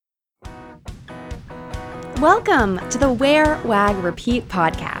Welcome to the Wear, Wag, Repeat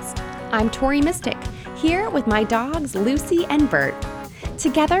podcast. I'm Tori Mystic, here with my dogs Lucy and Bert.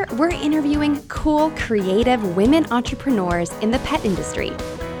 Together, we're interviewing cool, creative women entrepreneurs in the pet industry.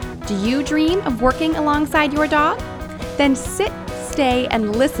 Do you dream of working alongside your dog? Then sit, stay,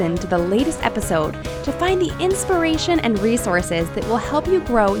 and listen to the latest episode to find the inspiration and resources that will help you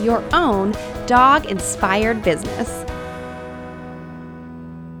grow your own dog-inspired business.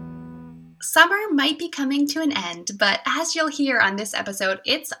 Summer might be coming to an end, but as you'll hear on this episode,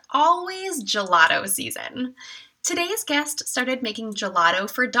 it's always gelato season. Today's guest started making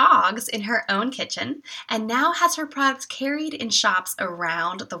gelato for dogs in her own kitchen and now has her products carried in shops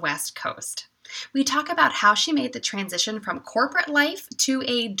around the West Coast. We talk about how she made the transition from corporate life to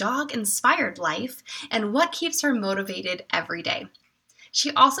a dog-inspired life and what keeps her motivated every day.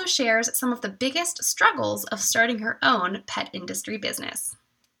 She also shares some of the biggest struggles of starting her own pet industry business.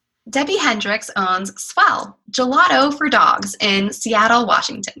 Debbie Hendricks owns Swell, Gelato for Dogs in Seattle,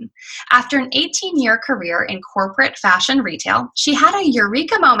 Washington. After an 18-year career in corporate fashion retail, she had a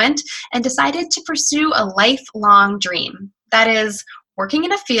eureka moment and decided to pursue a lifelong dream. That is, working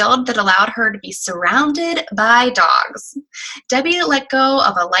in a field that allowed her to be surrounded by dogs. Debbie let go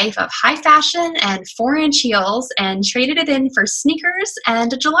of a life of high fashion and 4-inch heels and traded it in for sneakers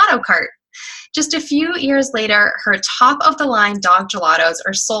and a gelato cart. Just a few years later, her top-of-the-line dog gelatos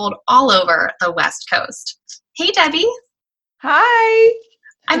are sold all over the West Coast. Hey, Debbie. Hi.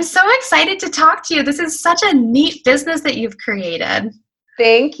 I'm so excited to talk to you. This is such a neat business that you've created.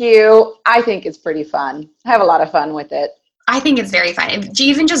 Thank you. I think it's pretty fun. I have a lot of fun with it. I think it's very fun.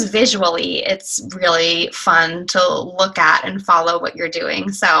 Even just visually, it's really fun to look at and follow what you're doing.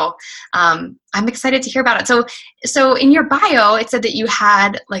 So I'm excited to hear about it. So in your bio, it said that you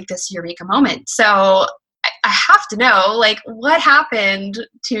had like this eureka moment. So I have to know, like, what happened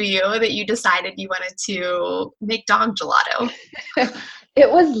to you that you decided you wanted to make dog gelato? It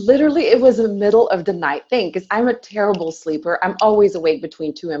was a middle of the night thing because I'm a terrible sleeper. I'm always awake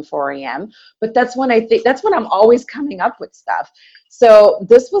between 2 and 4 a.m. But that's when I'm always coming up with stuff. So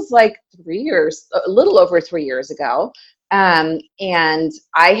this was like a little over 3 years ago. And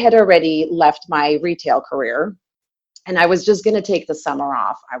I had already left my retail career and I was just going to take the summer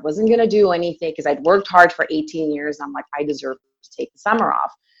off. I wasn't going to do anything because I'd worked hard for 18 years. I'm like, I deserve to take the summer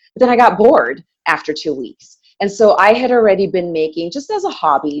off. But then I got bored after 2 weeks. And so I had already been making, just as a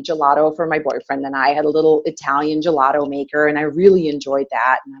hobby, gelato for my boyfriend and I had a little Italian gelato maker, and I really enjoyed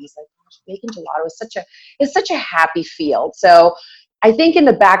that. And I was like, gosh, making gelato is such a happy field. So I think in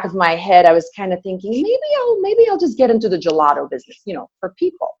the back of my head, I was kind of thinking, maybe I'll just get into the gelato business, for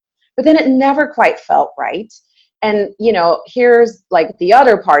people. But then it never quite felt right. And, here's like the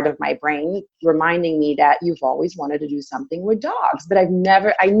other part of my brain reminding me that you've always wanted to do something with dogs, but I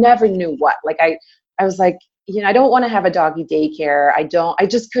never knew what. Like I was like, I don't want to have a doggy daycare. I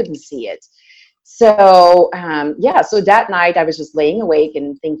just couldn't see it. So, so that night I was just laying awake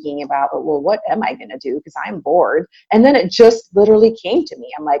and thinking about, well, what am I going to do? Because I'm bored. And then it just literally came to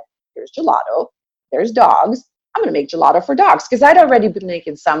me. I'm like, there's gelato, there's dogs. I'm going to make gelato for dogs. Because I'd already been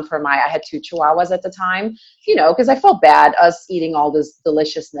making some I had 2 Chihuahuas at the time, because I felt bad us eating all this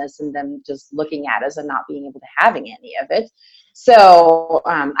deliciousness and them just looking at us and not being able to having any of it. So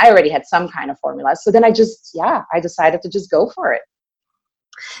I already had some kind of formula. So then I decided to just go for it.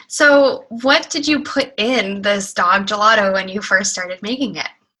 So what did you put in this dog gelato when you first started making it?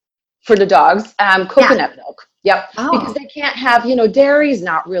 For the dogs, coconut milk. Yep. Oh. Because they can't have, dairy is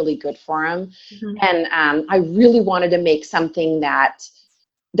not really good for them. Mm-hmm. And I really wanted to make something that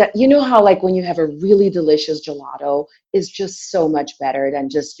how like when you have a really delicious gelato is just so much better than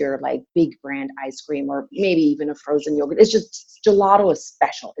just your like big brand ice cream or maybe even a frozen yogurt. It's just gelato is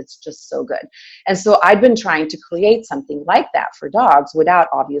special. It's just so good. And so I'd been trying to create something like that for dogs without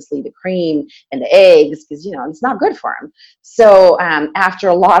obviously the cream and the eggs because, it's not good for them. So after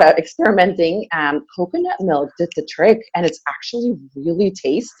a lot of experimenting, coconut milk did the trick and it's actually really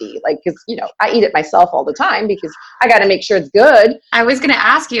tasty. Like, because, I eat it myself all the time because I got to make sure it's good. I was going to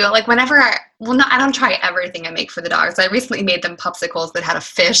ask you, like, I don't try everything I make for the dogs. I recently made them popsicles that had a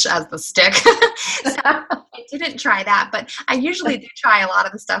fish as the stick. So I didn't try that, but I usually do try a lot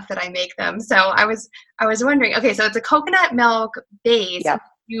of the stuff that I make them. So I was wondering, okay, so it's a coconut milk base. Yeah.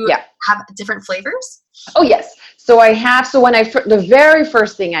 You have different flavors? Oh yes. So I have. So when the very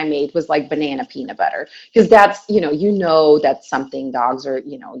first thing I made was like banana peanut butter because that's that's something dogs are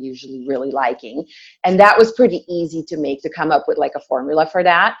usually really liking, and that was pretty easy to make to come up with like a formula for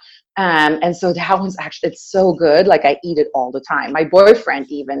that. And so that one's actually it's so good. Like I eat it all the time. My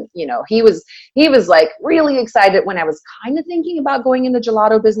boyfriend even he was like really excited when I was kind of thinking about going in the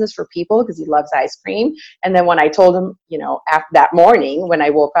gelato business for people because he loves ice cream. And then when I told him, after that morning when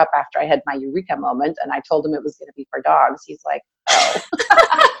I woke up after I had my eureka moment and I told him it was going to be for dogs, he's like, oh.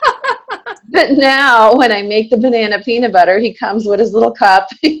 But now when I make the banana peanut butter, he comes with his little cup,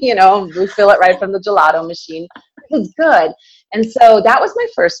 we fill it right from the gelato machine. It's good. And so that was my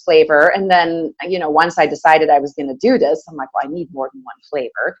first flavor. And then, once I decided I was going to do this, I'm like, well, I need more than one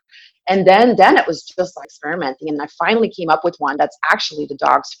flavor. And then it was just like experimenting. And I finally came up with one that's actually the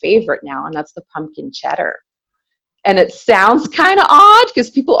dog's favorite now, and that's the pumpkin cheddar. And it sounds kind of odd because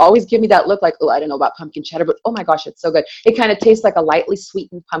people always give me that look like, oh, I don't know about pumpkin cheddar, but oh my gosh, it's so good. It kind of tastes like a lightly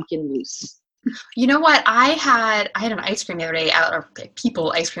sweetened pumpkin mousse. You know what? I had an ice cream the other day at a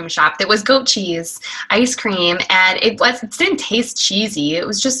People ice cream shop that was goat cheese ice cream, and it didn't taste cheesy. It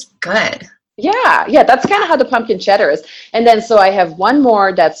was just good. Yeah, yeah, that's kind of how the pumpkin cheddar is. And then so I have one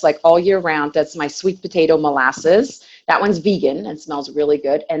more that's like all year round. That's my sweet potato molasses. That one's vegan and smells really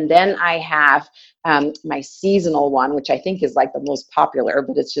good. And then I have my seasonal one, which I think is like the most popular,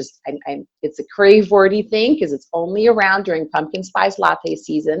 but it's just it's a crave-worthy thing because it's only around during pumpkin spice latte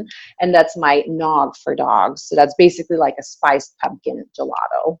season, and that's my nog for dogs. So that's basically like a spiced pumpkin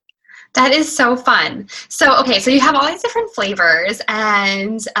gelato. That is so fun. So, okay, so you have all these different flavors,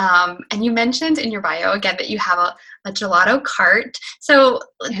 and you mentioned in your bio again that you have a gelato cart. So,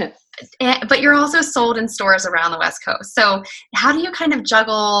 but you're also sold in stores around the West Coast. So, how do you kind of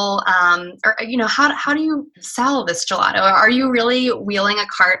juggle, or how do you sell this gelato? Are you really wheeling a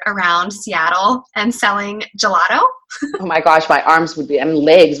cart around Seattle and selling gelato? Oh my gosh, my arms would be and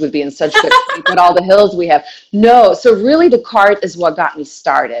legs would be in such good shape with all the hills we have. No, so really the cart is what got me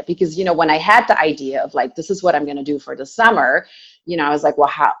started because when I had the idea of like this is what I'm going to do for the summer, I was like, well,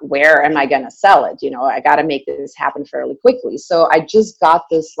 where am I going to sell it? I got to make this happen fairly quickly. So I just got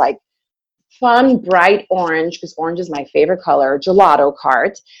this like fun bright orange because orange is my favorite color gelato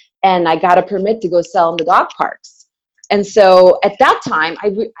cart, and I got a permit to go sell in the dog parks. And so at that time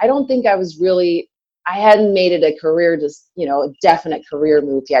I don't think I hadn't made it a career, just a definite career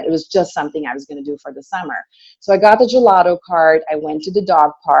move yet. It was just something I was going to do for the summer. So I got the gelato cart, I went to the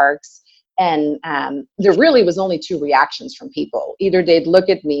dog parks, and there really was only two reactions from people. Either they'd look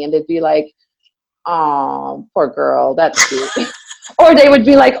at me and they'd be like, oh, poor girl, that's cute. Or they would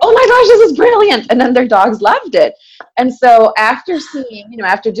be like, oh my gosh, this is brilliant. And then their dogs loved it. And so after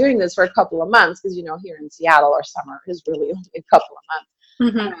after doing this for a couple of months, because, here in Seattle, our summer is really only a couple of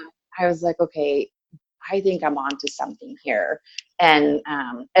Hmm. months, I was like, okay, I think I'm onto something here. And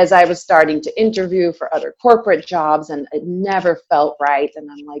as I was starting to interview for other corporate jobs, and it never felt right, and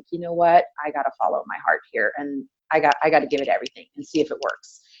I'm like, you know what? I got to follow my heart here, and I got to give it everything and see if it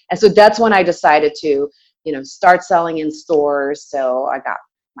works. And so that's when I decided to, start selling in stores. So I got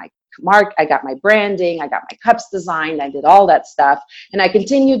my I got my branding, I got my cups designed, I did all that stuff, and I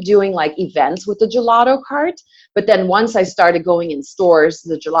continued doing like events with the gelato cart. But then once I started going in stores,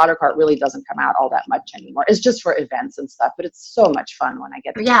 the gelato cart really doesn't come out all that much anymore. It's just for events and stuff, but it's so much fun when I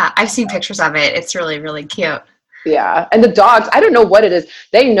get to Yeah, I've seen pictures of it. It's really, really cute. yeah. And the dogs, I don't know what it is.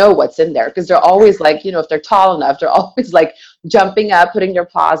 They know what's in there because they're always like, if they're tall enough, they're always like jumping up, putting their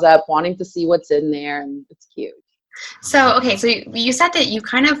paws up, wanting to see what's in there. And it's cute. So, okay, so you said that you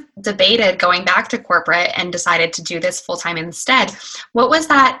kind of debated going back to corporate and decided to do this full time instead. What was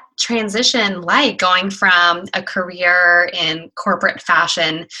that transition like going from a career in corporate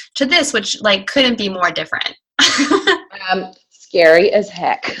fashion to this, which like couldn't be more different? Scary as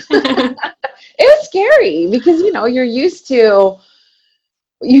heck. It was scary because, you're used to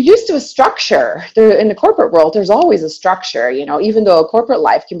a structure there in the corporate world. There's always a structure, even though corporate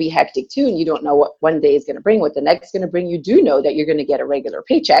life can be hectic too, and you don't know what one day is going to bring, what the next is going to bring. You do know that you're going to get a regular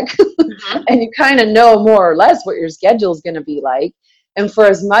paycheck Mhm. and you kind of know more or less what your schedule is going to be like. And for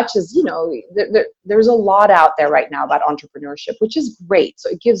as much as there's a lot out there right now about entrepreneurship, which is great, so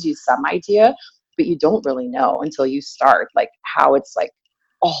it gives you some idea, but you don't really know until you start, like how it's like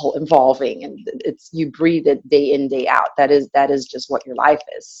all involving, and it's you breathe it day in day out. That is just what your life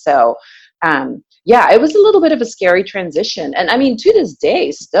is. So yeah, it was a little bit of a scary transition, and I mean to this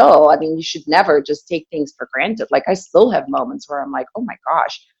day still, I mean, you should never just take things for granted. Like I still have moments where I'm like, oh my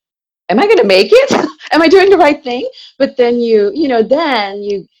gosh, am I going to make it? Am I doing the right thing? But then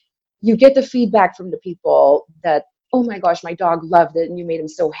then you get the feedback from the people that oh my gosh, my dog loved it and you made him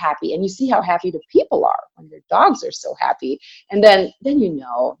so happy. And you see how happy the people are when their dogs are so happy. And then you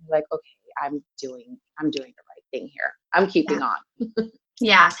know, like, okay, I'm doing the right thing here. I'm keeping Yeah. on.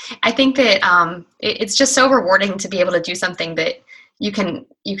 Yeah, I think that it's just so rewarding to be able to do something that you can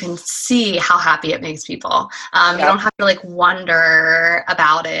see how happy it makes people. You don't Yep. have to like wonder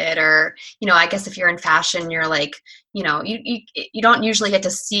about it, or I guess if you're in fashion, you're like, you don't usually get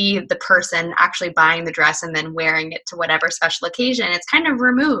to see the person actually buying the dress and then wearing it to whatever special occasion. It's kind of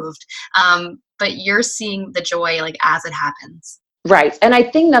removed, but you're seeing the joy like as it happens. Right. And I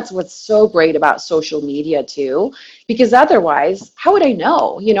think that's what's so great about social media too, because otherwise, how would I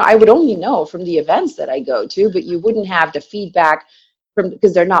know? I would only know from the events that I go to, but you wouldn't have the feedback from,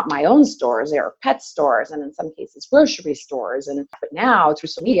 because they're not my own stores, they are pet stores and in some cases grocery stores. And but now through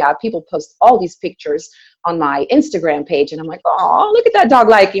social media, people post all these pictures on my Instagram page and I'm like, oh, look at that dog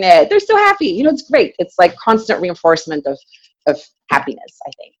liking it. They're so happy. It's great. It's like constant reinforcement of happiness,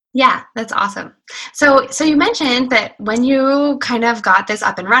 I think. Yeah, that's awesome. So you mentioned that when you kind of got this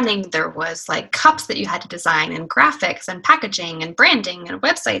up and running, there was like cups that you had to design and graphics and packaging and branding and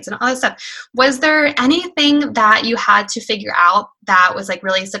websites and all this stuff. Was there anything that you had to figure out that was like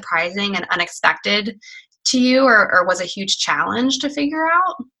really surprising and unexpected to you, or was a huge challenge to figure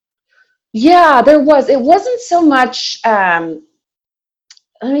out? Yeah, there was. It wasn't so much.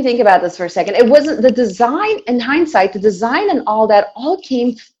 Let me think about this for a second. It wasn't the design, in hindsight, the design and all that all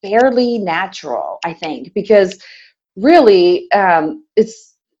came fairly natural, I think, because really,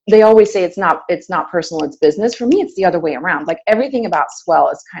 they always say it's not personal, it's business. For me, it's the other way around. Like everything about Swell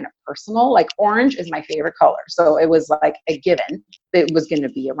is kind of personal. Like orange is my favorite color. So it was like a given. It was going to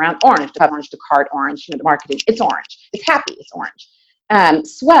be around orange, the orange, the card orange, the marketing. It's orange. It's happy. It's orange.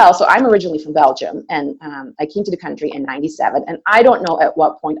 Swell. So I'm originally from Belgium, and I came to the country in '97. And I don't know at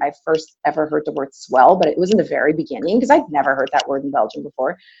what point I first ever heard the word swell, but it was in the very beginning because I'd never heard that word in Belgium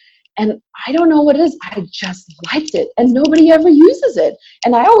before. And I don't know what it is. I just liked it, and nobody ever uses it.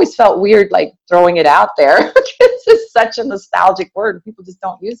 And I always felt weird, like throwing it out there because it's such a nostalgic word. People just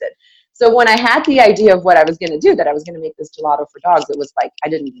don't use it. So when I had the idea of what I was going to do, that I was going to make this gelato for dogs, it was like I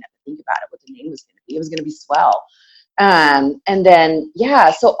didn't even have to think about it, what the name was going to be. It was going to be Swell. And then, yeah,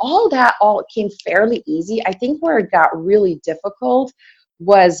 so all came fairly easy. I think where it got really difficult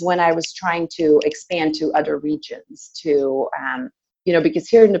was when I was trying to expand to other regions because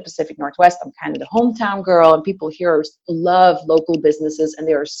here in the Pacific Northwest, I'm kind of the hometown girl, and people here love local businesses and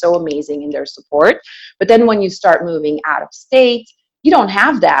they are so amazing in their support. But then when you start moving out of state, you don't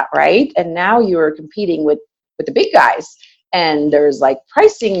have that, right? And now you're competing with the big guys, and there's like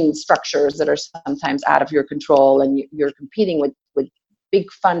pricing structures that are sometimes out of your control, and you're competing with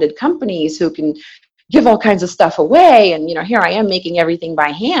big funded companies who can give all kinds of stuff away. And here I am making everything by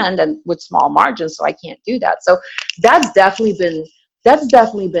hand and with small margins, so I can't do that. So that's definitely been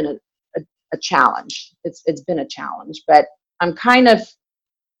a challenge. It's been a challenge, but I'm kind of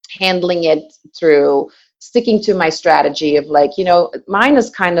handling it through sticking to my strategy of like, mine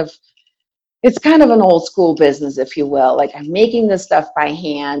is it's kind of an old school business, if you will. Like I'm making this stuff by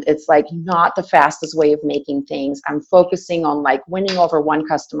hand. It's like not the fastest way of making things. I'm focusing on like winning over one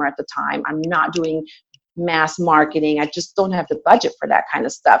customer at the time. I'm not doing mass marketing. I just don't have the budget for that kind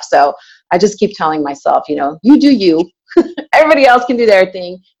of stuff. So I just keep telling myself, you do you. Everybody else can do their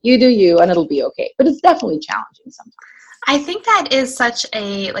thing. You do you, and it'll be okay. But it's definitely challenging sometimes. I think that is such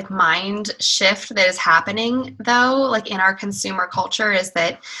a like mind shift that is happening though, like in our consumer culture, is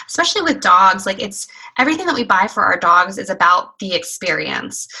that especially with dogs, like it's everything that we buy for our dogs is about the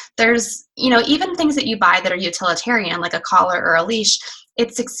experience. There's, even things that you buy that are utilitarian, like a collar or a leash,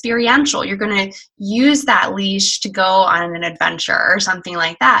 it's experiential. You're going to use that leash to go on an adventure or something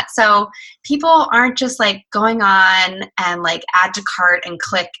like that. So people aren't just like going on and like add to cart and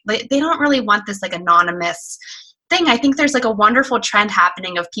click. They don't really want this like anonymous thing. I think there's like a wonderful trend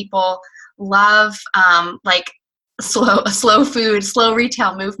happening of people love like slow food, slow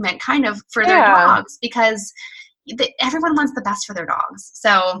retail movement kind of for their Yeah. dogs, because everyone wants the best for their dogs.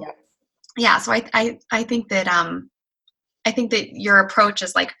 So Yeah. yeah, so I think that your approach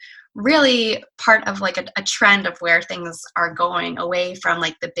is like really part of like a trend of where things are going away from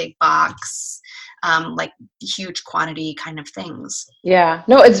like the big box, like huge quantity kind of things. Yeah,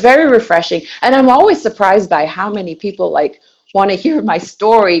 no, it's very refreshing. And I'm always surprised by how many people like want to hear my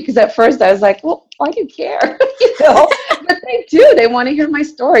story. Because at first I was like, well, why do you care? But they do. They want to hear my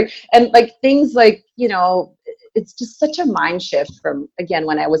story. And like things like, it's just such a mind shift from, again,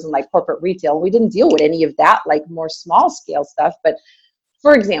 when I was in like corporate retail, we didn't deal with any of that, like more small scale stuff. But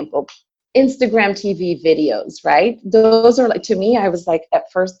for example, Instagram TV videos, right? Those are like, to me, I was like, at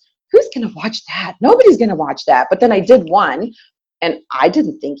first, who's going to watch that? Nobody's going to watch that. But then I did one, and I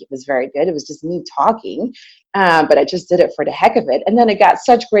didn't think it was very good. It was just me talking, but I just did it for the heck of it. And then it got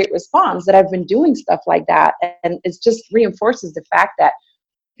such great response that I've been doing stuff like that. And it just reinforces the fact that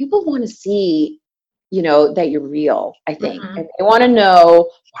people want to see, that you're real, I think. Mhm. And they want to know,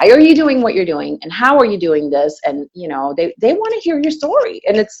 why are you doing what you're doing, and how are you doing this? And, they want to hear your story.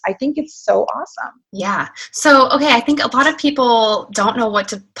 And I think it's so awesome. Yeah. So, okay, I think a lot of people don't know what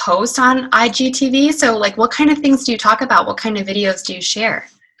to post on IGTV. So, like, what kind of things do you talk about? What kind of videos do you share?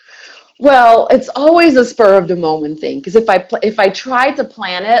 Well, it's always a spur of the moment thing, because if I try to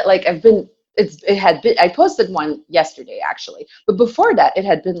plan it, like I posted one yesterday actually, but before that it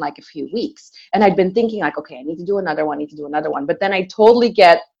had been like a few weeks, and I'd been thinking like, okay, I need to do another one, but then I totally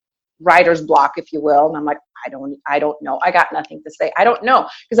get writer's block, if you will, and I'm like, I don't know, I got nothing to say, I don't know,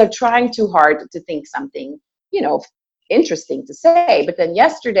 because I'm trying too hard to think something, you know, interesting to say. But then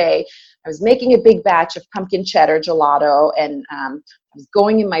yesterday I was making a big batch of pumpkin cheddar gelato, and I was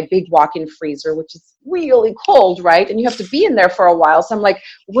going in my big walk-in freezer, which is really cold, right? And you have to be in there for a while. So I'm like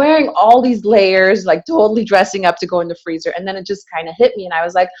wearing all these layers, like totally dressing up to go in the freezer. And then it just kind of hit me. And I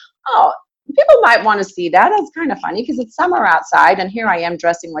was like, oh, people might want to see that. That's kind of funny because it's summer outside. And here I am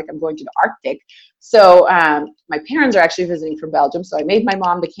dressing like I'm going to the Arctic. So my parents are actually visiting from Belgium. So I made my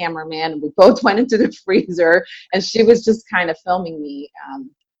mom the cameraman, and we both went into the freezer. And she was just kind of filming me.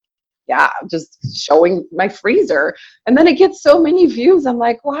 Yeah, just showing my freezer. And then it gets so many views. I'm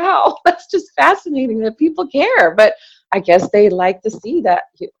like, wow, that's just fascinating that people care. But I guess they like to see that,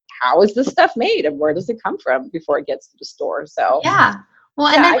 how is this stuff made and where does it come from before it gets to the store. So Yeah. Well,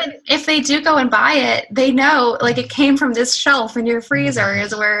 and yeah, then if they do go and buy it, they know like it came from this shelf in your freezer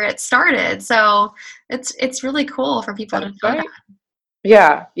is where it started. So it's really cool for people to that's know that. right.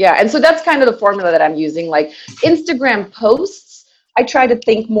 Yeah, yeah. And so that's kind of the formula that I'm using. Like Instagram posts, I try to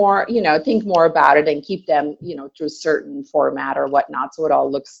think more about it and keep them, to a certain format or whatnot, so it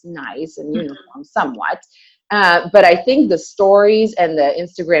all looks nice and uniform somewhat. But I think the stories and the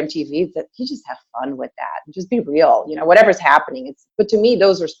Instagram TV, that you just have fun with that and just be real, whatever's happening. But to me,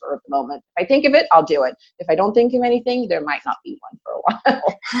 those are spur of the moment. If I think of it, I'll do it. If I don't think of anything, there might not be one for a while.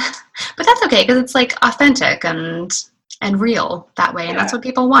 But that's okay because it's like authentic and real that way, and that's Yeah, what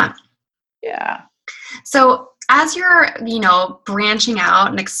people want. yeah. So as you're, branching out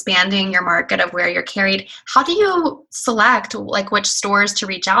and expanding your market of where you're carried, how do you select like which stores to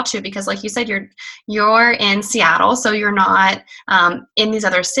reach out to? Because like you said, you're in Seattle, so you're not in these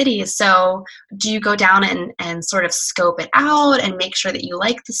other cities. So do you go down and sort of scope it out and make sure that you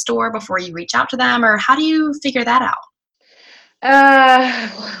like the store before you reach out to them? Or how do you figure that out?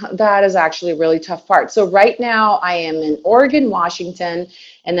 That is actually a really tough part. So right now I am in Oregon, Washington,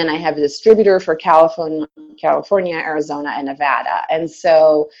 and then I have a distributor for California, Arizona, and Nevada. And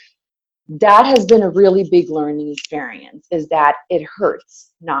so that has been a really big learning experience, is that it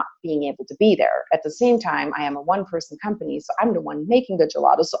hurts not being able to be there. At the same time, I am a one-person company, so I'm the one making the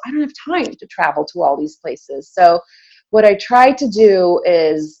gelato, so I don't have time to travel to all these places. So what I try to do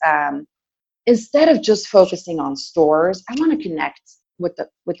is instead of just focusing on stores, I want to connect with the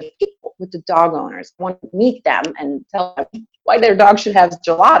people, with the dog owners. I want to meet them and tell them why their dog should have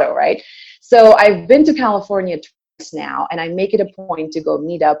gelato, right? So I've been to California twice now, and I make it a point to go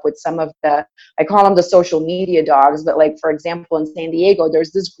meet up with some of I call them the social media dogs, but like, for example, in San Diego,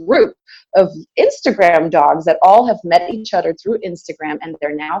 there's this group of Instagram dogs that all have met each other through Instagram, and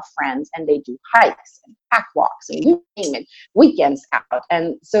they're now friends, and they do hikes and pack walks and you name it, weekends out.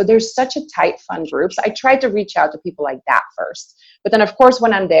 And so there's such a tight, fun group. So I tried to reach out to people like that first. But then, of course,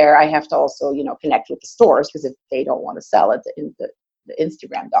 when I'm there, I have to also, connect with the stores, because if they don't want to sell it, the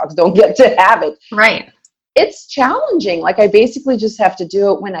Instagram dogs don't get to have it. Right. It's challenging. Like, I basically just have to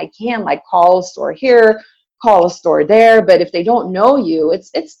do it when I can, like call a store here, call a store there. But if they don't know you,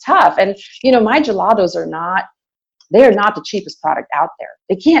 it's tough. And, my gelatos they are not the cheapest product out there.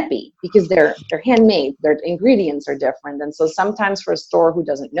 They can't be, because they're handmade. Their ingredients are different. And so sometimes for a store who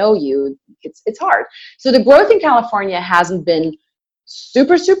doesn't know you, it's hard. So the growth in California hasn't been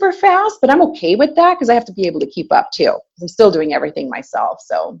super, super fast, but I'm okay with that because I have to be able to keep up too. I'm still doing everything myself.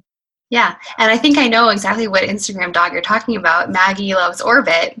 So Yeah. And I think I know exactly what Instagram dog you're talking about. Maggie loves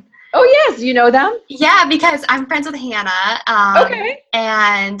Orbit. oh yes, you know them? Yeah, because I'm friends with Hannah, Okay.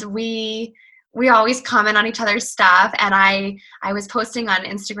 and we always comment on each other's stuff. And I was posting on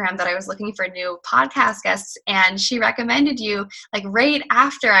Instagram that I was looking for new podcast guests, and she recommended you like right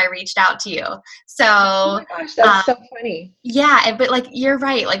after I reached out to you. So Oh my gosh, that's so funny. yeah, but like you're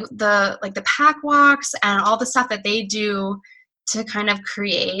right, like the pack walks and all the stuff that they do to kind of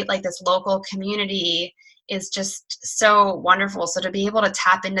create like this local community is just so wonderful. So to be able to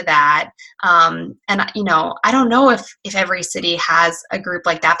tap into that, and I don't know if every city has a group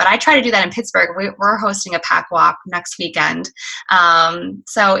like that, but I try to do that in Pittsburgh. We're hosting a pack walk next weekend.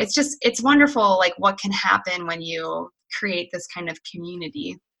 So it's wonderful, like what can happen when you create this kind of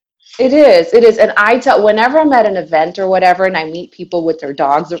community. It is. And I tell, whenever I'm at an event or whatever, and I meet people with their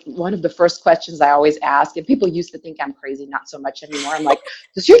dogs, one of the first questions I always ask, and people used to think I'm crazy, not so much anymore. I'm like,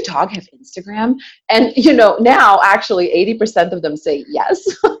 does your dog have Instagram? And, now actually 80% of them say yes.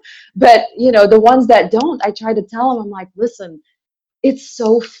 But, the ones that don't, I try to tell them, I'm like, listen, it's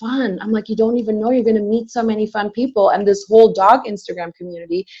so fun. I'm like, you don't even know you're going to meet so many fun people. And this whole dog Instagram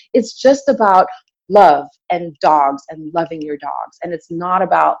community, it's just about love and dogs and loving your dogs. And it's not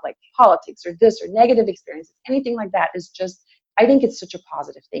about like politics or this or negative experiences, anything like that. Is just, I think it's such a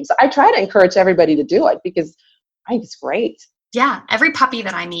positive thing. So I try to encourage everybody to do it because I think it's great. Yeah, every puppy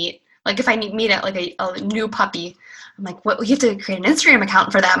that I meet, like if I meet at like a new puppy, I'm like, what? We have to create an Instagram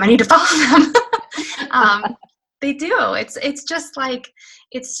account for them. I need to follow them. um, they do. It's just like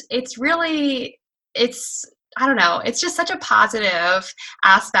it's really it's I don't know. It's just such a positive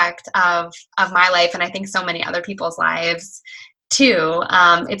aspect of my life, and I think so many other people's lives too.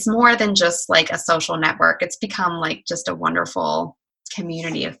 It's more than just like a social network. It's become like just a wonderful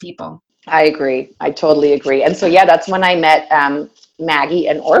community of people. I agree. I totally agree. And so, yeah, that's when I met Maggie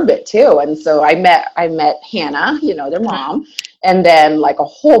and Orbit too. And so I met Hannah, their mom, and then like a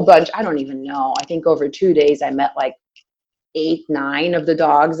whole bunch. I don't even know. I think over 2 days I met like 8, 9 of the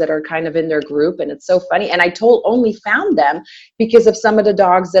dogs that are kind of in their group, and it's so funny. And I only found them because of some of the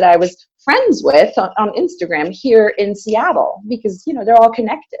dogs that I was friends with on Instagram here in Seattle, because they're all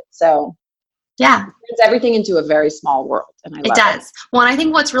connected. So Yeah. it turns everything into a very small world, and I It love it. does. Well, and I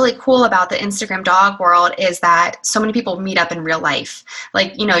think what's really cool about the Instagram dog world is that so many people meet up in real life.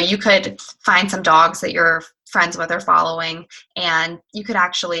 Like, you could find some dogs that you're friends with or following, and you could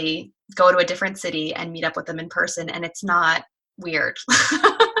actually go to a different city and meet up with them in person, and it's not weird.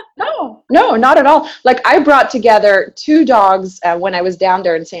 No, no, not at all. Like I brought together 2 dogs when I was down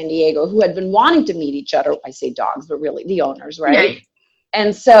there in San Diego who had been wanting to meet each other. I say dogs, but really the owners, right? Yeah.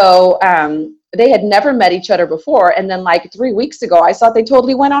 And so they had never met each other before. And then like 3 weeks ago, I saw they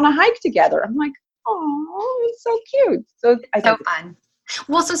totally went on a hike together. I'm like, oh, it's so cute. So I So think fun.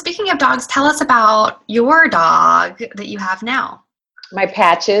 Well, so speaking of dogs, tell us about your dog that you have now. my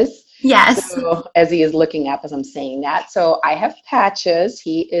Patches. Yes. So as he is looking up as I'm saying that. So I have Patches.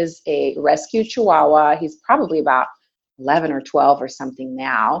 He is a rescue Chihuahua. He's probably about 11 or 12 or something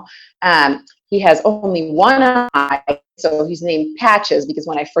now. He has only one eye. So he's named Patches because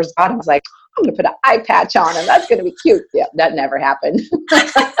when I first got him, I was like, I'm going to put an eye patch on him. That's going to be cute. Yeah, that never happened.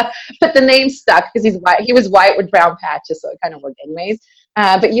 But the name stuck because he's white. He was white with brown patches, so it kind of worked anyways.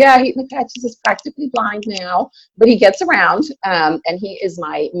 But yeah, Patches is practically blind now, but he gets around, and he is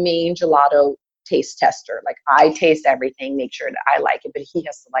my main gelato taste tester. Like I taste everything, make sure that I like it, but he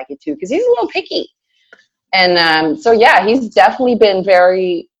has to like it too because he's a little picky. And so yeah, he's definitely been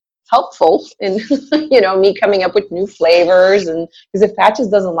very helpful in me coming up with new flavors. And because if Patches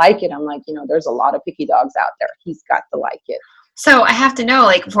doesn't like it, I'm like, there's a lot of picky dogs out there. He's got to like it. So I have to know,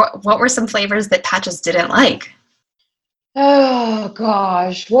 like, what were some flavors that Patches didn't like? Oh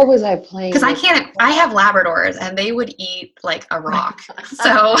gosh, what was I playing Because with? I have Labradors and they would eat like a rock.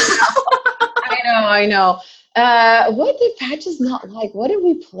 So, I know. What did Patches not like? What did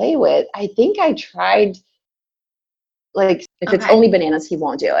we play with? I think I tried, like, if it's okay. only bananas, he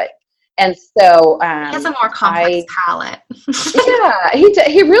won't do it. And so He has a more complex I palate. yeah,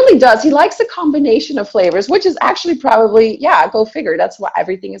 he really does. He likes a combination of flavors, which is actually probably, yeah, go figure. That's why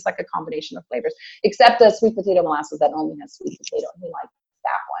everything is like a combination of flavors, except the sweet potato molasses that only has sweet potato. He likes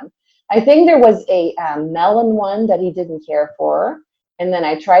that one. I think there was a melon one that he didn't care for, and then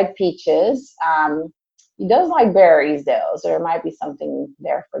I tried peaches. He does like berries though, so there might be something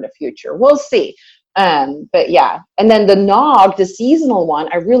there for the future. We'll see. But yeah, and then the Nog, the seasonal one,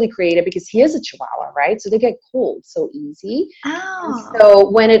 I really created because he is a Chihuahua, right? So they get cold so easy. And Oh,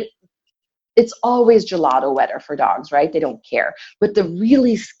 so it's always gelato weather for dogs, right? They don't care. But the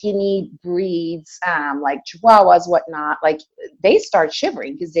really skinny breeds, like Chihuahuas, whatnot, like they start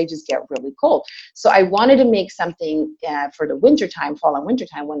shivering because they just get really cold. So I wanted to make something for the wintertime, fall and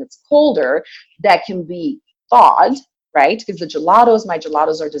wintertime, when it's colder, that can be thawed, right? Because my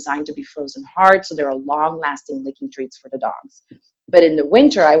gelatos are designed to be frozen hard, so they're long-lasting licking treats for the dogs. But in the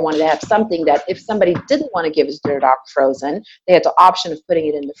winter, I wanted to have something that if somebody didn't want to give their dog frozen, they had the option of putting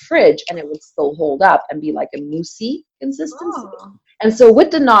it in the fridge and it would still hold up and be like a moussey consistency. oh. And so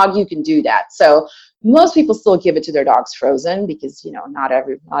with the Nog, you can do that. So most people still give it to their dogs frozen because, not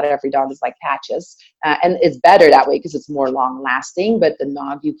every dog is like Patches. And it's better that way because it's more long lasting. But the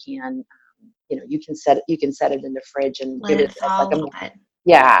Nog, you can, you can set it in the fridge and Let give it it as thaw a like little bit.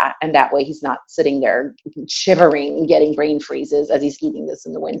 yeah. And that way he's not sitting there shivering and getting brain freezes as he's eating this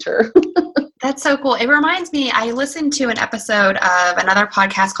in the winter. That's so cool. It reminds me, I listened to an episode of another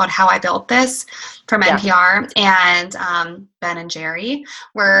podcast called How I Built This from Yeah. NPR, and Ben and Jerry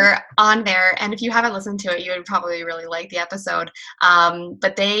were on there. And if you haven't listened to it, you would probably really like the episode.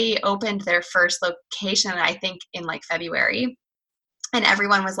 But they opened their first location, I think, in like February. And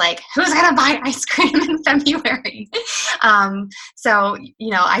everyone was like, who's going to buy ice cream in February? So,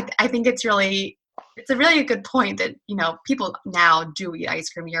 I think it's a really good point that, people now do eat ice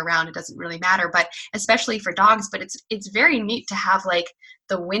cream year round. It doesn't really matter, but especially for dogs, but it's very neat to have like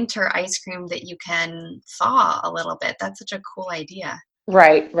the winter ice cream that you can thaw a little bit. That's such a cool idea.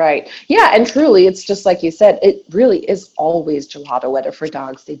 Right. Yeah, and truly, it's just like you said, it really is always gelato weather for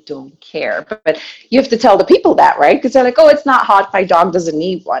dogs. They don't care. But you have to tell the people that, right? Because they're like, oh, it's not hot. My dog doesn't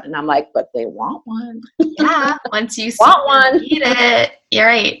need one. And I'm like, but they want one. Yeah, once you want one. Eat it. You're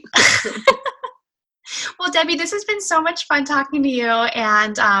right. Well, Debbie, this has been so much fun talking to you.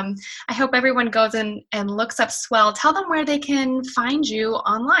 And I hope everyone goes and looks up Swell. Tell them where they can find you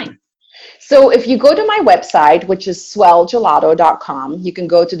online. So if you go to my website, which is swellgelato.com, you can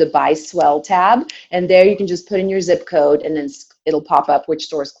go to the Buy Swell tab, and there you can just put in your zip code, and then it'll pop up which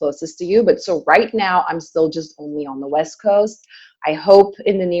store is closest to you. But so right now, I'm still just only on the West Coast. I hope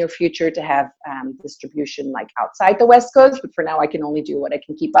in the near future to have distribution like outside the West Coast, but for now, I can only do what I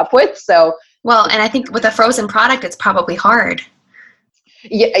can keep up with. So, well, and I think with a frozen product, it's probably hard.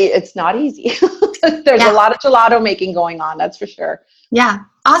 Yeah, it's not easy. There's a lot of gelato making going on, that's for sure. Yeah.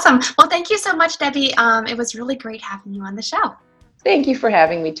 Awesome. Well, thank you so much, Debbie. It was really great having you on the show. Thank you for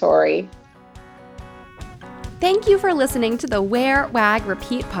having me, Tori. Thank you for listening to the Wear, Wag,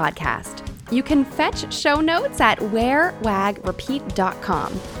 Repeat podcast. You can fetch show notes at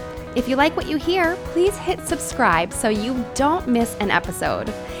wearwagrepeat.com. If you like what you hear, please hit subscribe so you don't miss an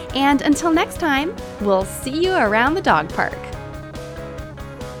episode. And until next time, we'll see you around the dog park.